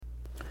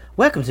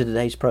Welcome to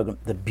today's program,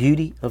 The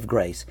Beauty of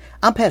Grace.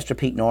 I'm Pastor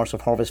Pete Norris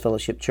of Harvest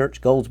Fellowship Church,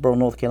 Goldsboro,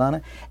 North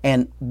Carolina,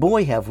 and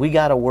boy, have we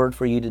got a word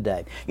for you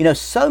today. You know,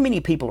 so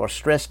many people are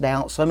stressed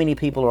out, so many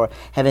people are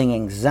having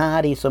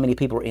anxiety, so many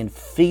people are in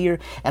fear,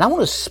 and I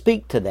want to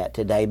speak to that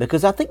today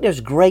because I think there's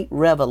great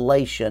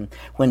revelation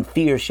when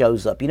fear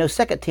shows up. You know,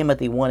 2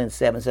 Timothy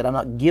 1:7 said, I'm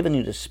not giving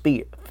you the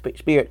spirit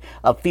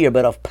of fear,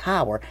 but of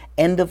power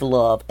and of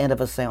love and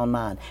of a sound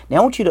mind. Now,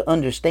 I want you to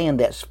understand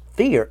that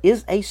fear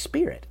is a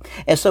spirit.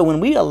 And so when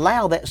we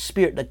allow that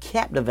spirit to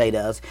captivate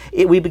us,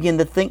 we begin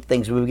to think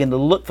things, we begin to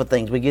look for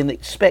things, we begin to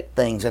expect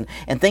things, and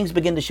things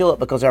begin to show up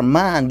because our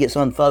mind gets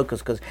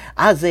unfocused. Because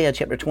Isaiah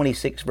chapter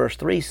 26 verse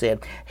 3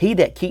 said, he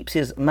that keeps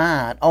his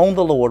mind on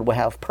the Lord will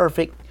have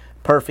perfect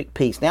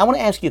peace. Now, I want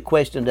to ask you a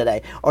question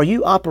today. Are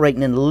you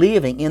operating and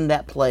living in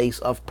that place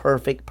of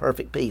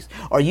perfect peace?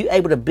 Are you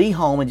able to be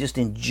home and just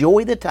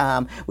enjoy the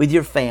time with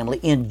your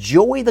family,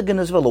 enjoy the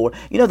goodness of the Lord?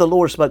 You know, the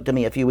Lord spoke to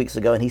me a few weeks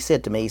ago, and He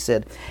said to me, He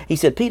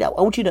said, Pete, I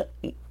want you to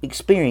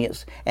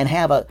experience and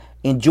have a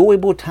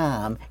enjoyable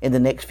time in the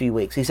next few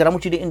weeks. He said, I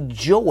want you to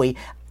enjoy.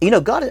 You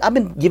know, God, I've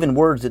been giving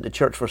words at the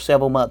church for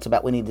several months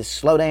about we need to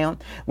slow down,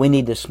 we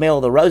need to smell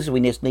the roses, we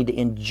just need to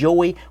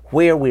enjoy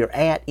where we're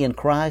at in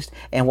Christ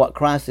and what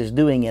Christ is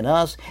doing in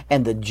us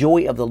and the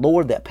joy of the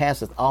Lord that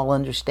passeth all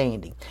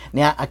understanding.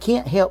 Now, I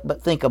can't help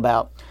but think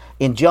about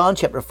in John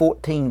chapter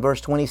 14 verse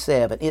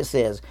 27, it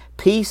says,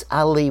 peace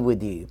I leave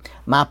with you,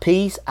 my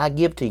peace I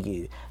give to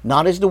you,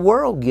 not as the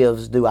world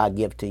gives do I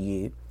give to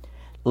you.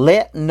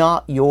 Let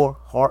not your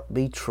heart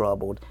be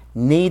troubled,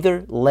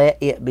 neither let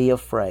it be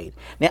afraid.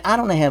 Now, I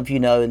don't know if you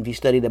know, and if you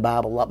study the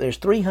Bible a lot, there's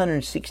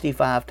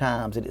 365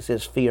 times that it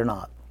says, fear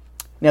not.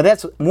 Now,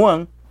 that's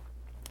one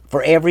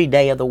for every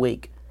day of the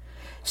week.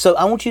 So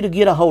I want you to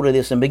get a hold of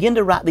this and begin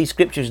to write these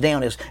scriptures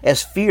down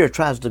as fear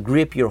tries to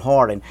grip your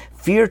heart, and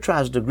fear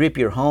tries to grip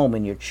your home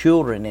and your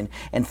children,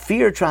 and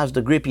fear tries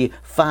to grip your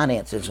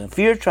finances, and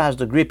fear tries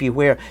to grip you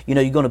where, you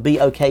know, you're going to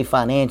be okay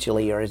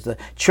financially, or is the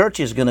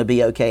church is going to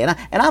be okay. And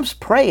I'm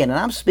praying and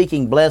I'm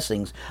speaking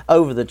blessings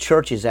over the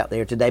churches out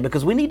there today,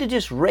 because we need to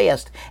just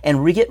rest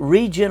and get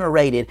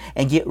regenerated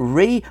and get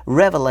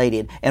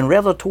revelated and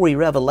revelatory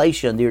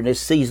revelation during this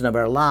season of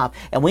our life.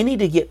 And we need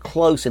to get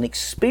close and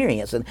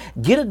experience and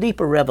get a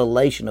deeper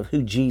revelation of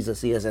who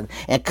Jesus is, and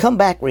come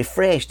back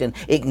refreshed and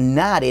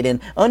ignited, and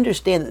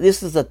understand that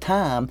this is a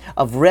time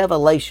of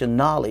revelation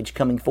knowledge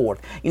coming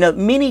forth. You know,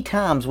 many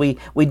times we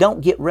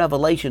don't get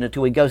revelation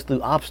until we go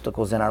through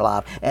obstacles in our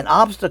life, and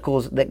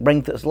obstacles that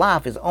bring to us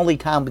life is the only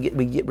time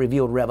we get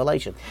revealed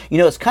revelation. You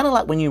know, it's kind of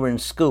like when you were in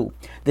school.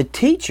 The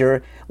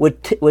teacher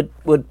would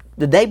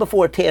the day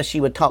before a test,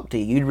 she would talk to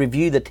you. You'd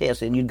review the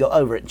test and you'd go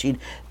over it, and she'd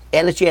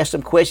let you ask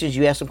some questions,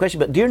 you ask some questions,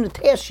 but during the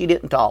test she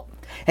didn't talk.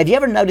 Have you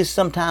ever noticed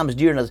sometimes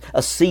during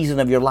a season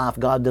of your life,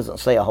 God doesn't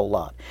say a whole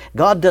lot?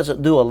 God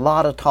doesn't do a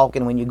lot of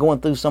talking when you're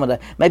going through some of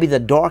maybe the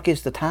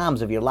darkest of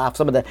times of your life,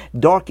 some of the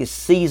darkest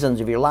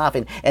seasons of your life.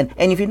 And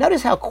if you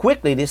notice how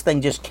quickly this thing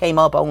just came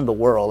up on the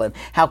world, and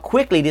how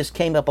quickly this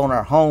came up on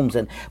our homes,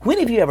 and when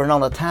have you ever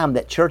known a time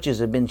that churches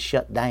have been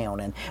shut down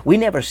and we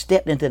never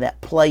stepped into that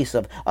place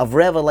of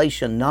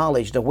revelation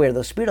knowledge to where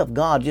the Spirit of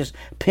God just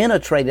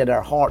penetrated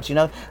our hearts? You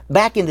know,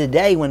 back in the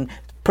day when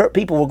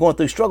people were going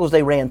through struggles,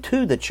 they ran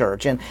to the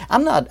church. And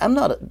I'm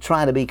not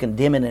trying to be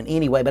condemning in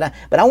any way, but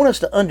I want us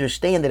to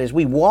understand that as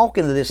we walk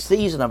into this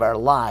season of our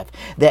life,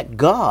 that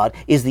God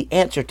is the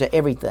answer to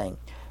everything.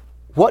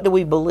 What do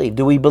we believe?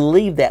 Do we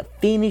believe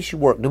that finished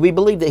work? Do we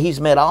believe that He's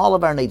met all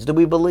of our needs? Do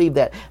we believe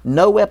that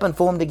no weapon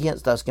formed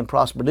against us can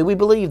prosper? Do we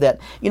believe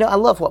that, you know, I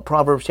love what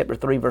Proverbs chapter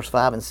 3 verse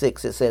 5 and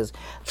 6, it says,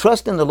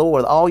 trust in the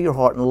Lord with all your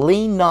heart and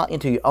lean not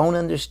into your own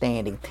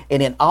understanding,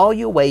 and in all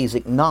your ways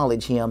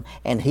acknowledge Him,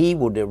 and He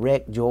will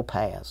direct your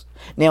paths.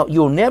 Now,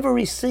 you'll never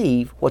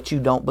receive what you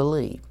don't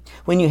believe.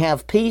 When you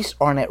have peace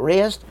or at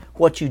rest,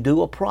 what you do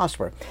will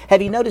prosper.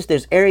 Have you noticed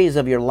there's areas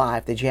of your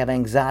life that you have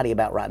anxiety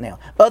about right now?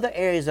 Other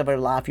areas of your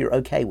life you're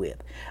okay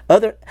with.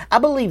 I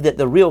believe that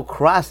the real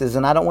crisis,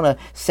 and I don't want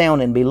to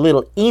sound and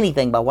belittle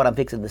anything by what I'm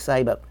fixing to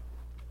say, but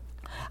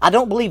I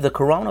don't believe the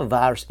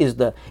coronavirus is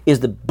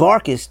the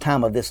darkest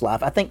time of this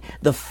life. I think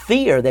the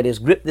fear that has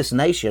gripped this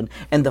nation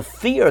and the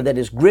fear that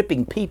is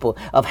gripping people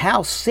of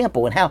how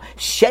simple and how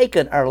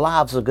shaken our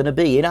lives are going to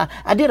be. And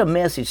I did a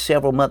message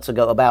several months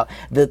ago about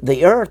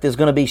the earth is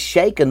going to be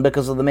shaken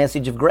because of the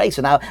message of grace.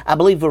 And I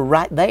believe we're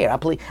right there.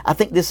 I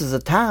think this is a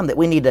time that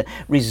we need to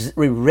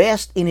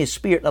rest in His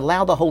Spirit and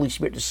allow the Holy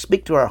Spirit to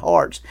speak to our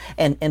hearts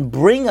and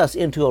bring us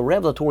into a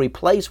revelatory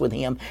place with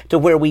Him, to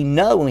where we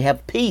know and we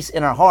have peace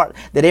in our heart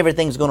that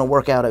everything's going to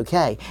work out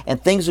okay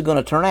and things are going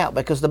to turn out,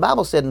 because the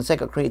Bible said in 2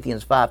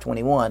 Corinthians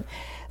 5:21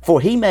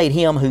 For he made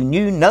him who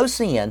knew no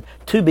sin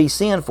to be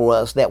sin for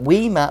us, that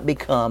we might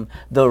become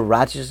the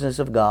righteousness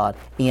of God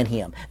in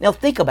him. Now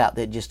think about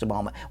that just a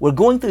moment. We're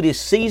going through this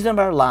season of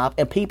our life,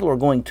 and people are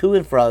going to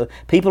and fro.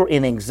 People are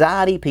in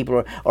anxiety.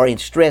 People are in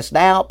stressed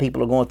out.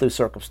 People are going through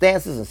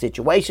circumstances and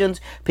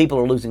situations. People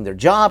are losing their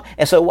job.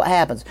 And so what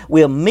happens?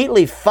 We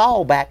immediately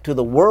fall back to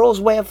the world's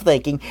way of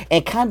thinking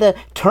and kind of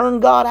turn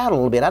God out a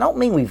little bit. I don't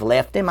mean we've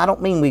left him. I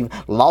don't mean we've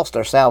lost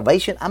our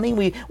salvation. I mean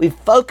we're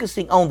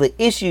focusing on the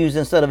issues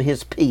instead of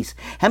his peace.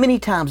 How many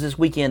times this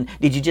weekend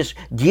did you just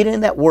get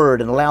in that Word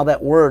and allow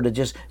that Word to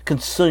just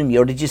consume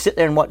you? Or did you sit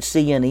there and watch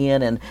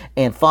CNN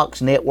and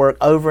Fox Network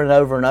over and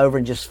over and over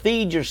and just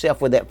feed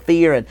yourself with that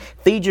fear and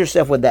feed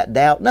yourself with that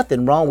doubt?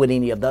 Nothing wrong with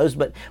any of those,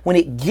 but when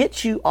it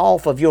gets you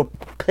off of your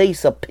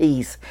place of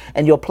peace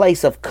and your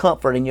place of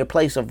comfort and your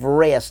place of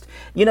rest,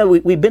 you know,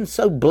 we've been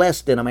so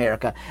blessed in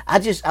America.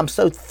 I'm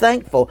so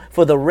thankful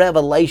for the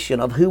revelation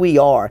of who we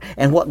are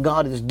and what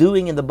God is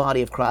doing in the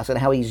body of Christ and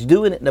how he's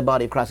doing it in the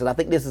body of Christ. And I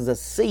think this is a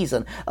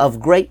season of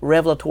great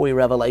revelatory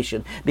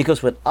revelation,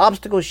 because when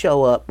obstacles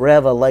show up,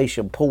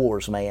 revelation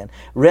pours, man.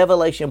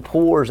 Revelation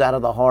pours out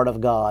of the heart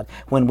of God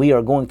when we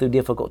are going through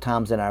difficult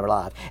times in our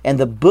life. And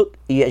the book,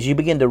 as you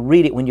begin to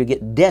read it, when you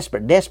get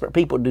desperate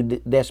people do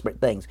desperate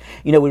things.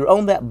 You know, we were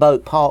on that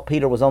boat.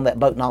 Peter was on that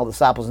boat and all the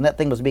disciples, and that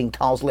thing was being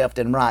tossed left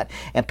and right.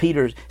 And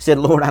Peter said,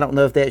 Lord, I don't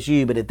know if that's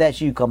you, but if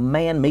that's you,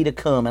 command me to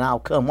come, and I'll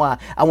come. Why?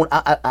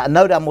 I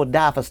know that I'm going to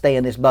die if I stay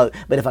in this boat,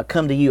 but if I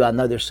come to you, I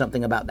know there's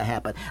something about to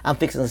happen. I'm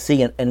fixing to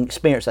see and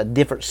experience a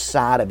different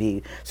side of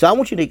you. So I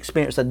want you to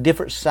experience a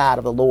different side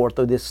of the Lord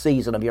through this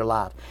season of your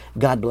life.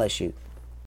 God bless you.